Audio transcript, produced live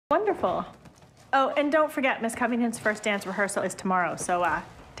Wonderful. Oh, and don't forget, Miss Covington's first dance rehearsal is tomorrow, so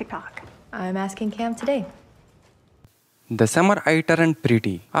TikTok. I'm asking Cam today. The summer I turned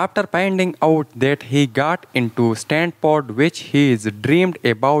pretty. After finding out that he got into standpod, which he's dreamed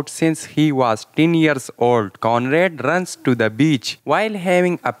about since he was 10 years old, Conrad runs to the beach. While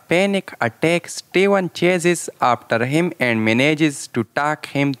having a panic attack, Steven chases after him and manages to talk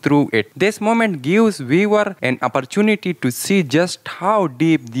him through it. This moment gives viewer an opportunity to see just how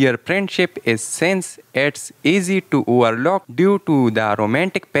deep their friendship is, since it's easy to overlook due to the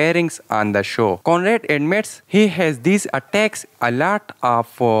romantic pairings on the show. Conrad admits he has these attacks a lot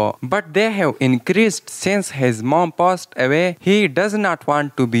but they have increased since his mom passed away. He does not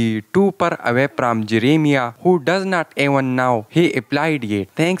want to be too far away from Jeremiah, who does not even know he applied yet.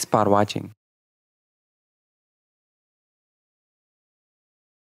 Thanks for watching.